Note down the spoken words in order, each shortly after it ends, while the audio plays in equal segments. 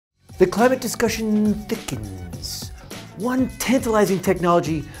The climate discussion thickens. One tantalizing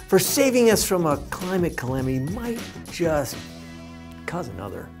technology for saving us from a climate calamity might just cause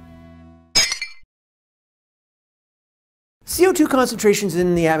another. CO2 concentrations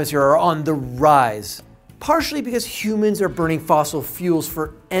in the atmosphere are on the rise, partially because humans are burning fossil fuels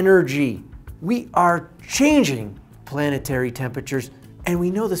for energy. We are changing planetary temperatures, and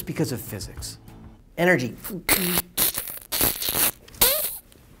we know this because of physics. Energy.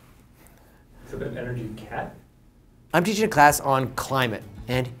 Is it an energy cat? I'm teaching a class on climate,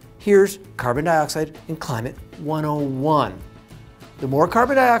 and here's carbon dioxide in Climate 101. The more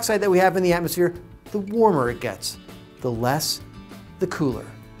carbon dioxide that we have in the atmosphere, the warmer it gets. The less, the cooler.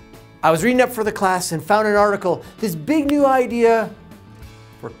 I was reading up for the class and found an article, this big new idea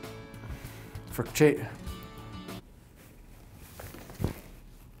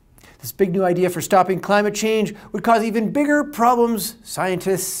This big new idea for stopping climate change would cause even bigger problems,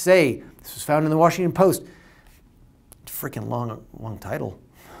 scientists say. This was found in the Washington Post. Freaking long title.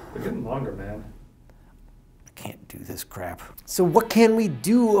 They're getting longer, man. I can't do this crap. So what can we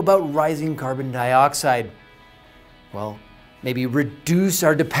do about rising carbon dioxide? Well, maybe reduce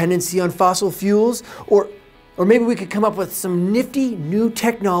our dependency on fossil fuels, or maybe we could come up with some nifty new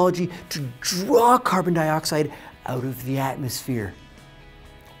technology to draw carbon dioxide out of the atmosphere.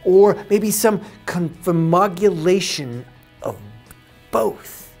 Or maybe some confimogulation of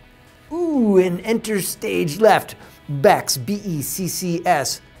both. Ooh, and enter stage left, BECCS,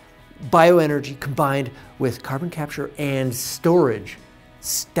 B-E-C-C-S, bioenergy combined with carbon capture and storage.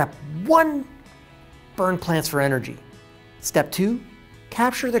 Step 1, burn plants for energy. Step 2,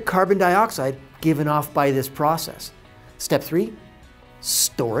 capture the carbon dioxide given off by this process. Step 3,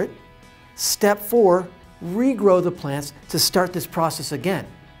 store it. Step 4, regrow the plants to start this process again,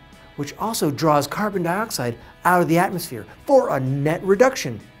 which also draws carbon dioxide out of the atmosphere for a net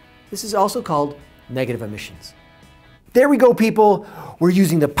reduction. This is also called negative emissions. There we go, people. We're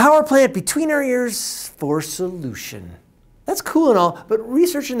using the power plant between our ears for solution. That's cool and all, but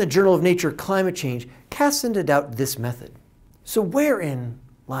research in the Journal of Nature Climate Change casts into doubt this method. So wherein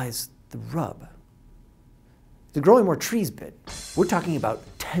lies the rub? The growing more trees bit. We're talking about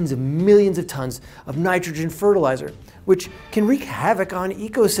tens of millions of tons of nitrogen fertilizer, which can wreak havoc on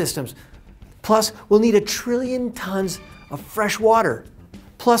ecosystems. Plus, we'll need 1 trillion tons of fresh water.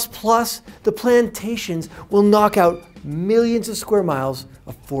 Plus, the plantations will knock out millions of square miles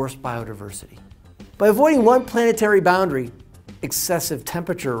of forest biodiversity. By avoiding one planetary boundary, excessive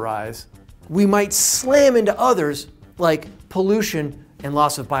temperature rise, we might slam into others like pollution and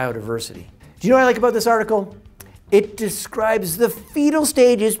loss of biodiversity. Do you know what I like about this article? It describes the fetal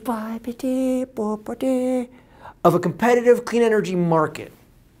stages of a competitive clean energy market.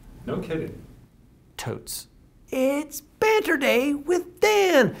 No kidding. Totes. It's Banter Day with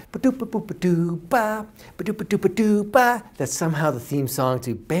Dan. That's somehow the theme song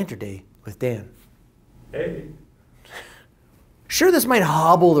to Banter Day with Dan. Hey. Sure, this might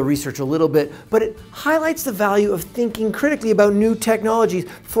hobble the research a little bit, but it highlights the value of thinking critically about new technologies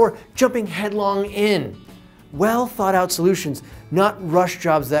before jumping headlong in. Well thought out solutions, not rush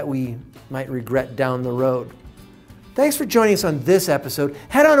jobs that we might regret down the road. Thanks for joining us on this episode.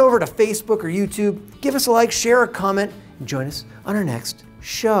 Head on over to Facebook or YouTube, give us a like, share a comment, and join us on our next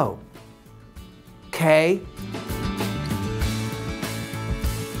show. Okay?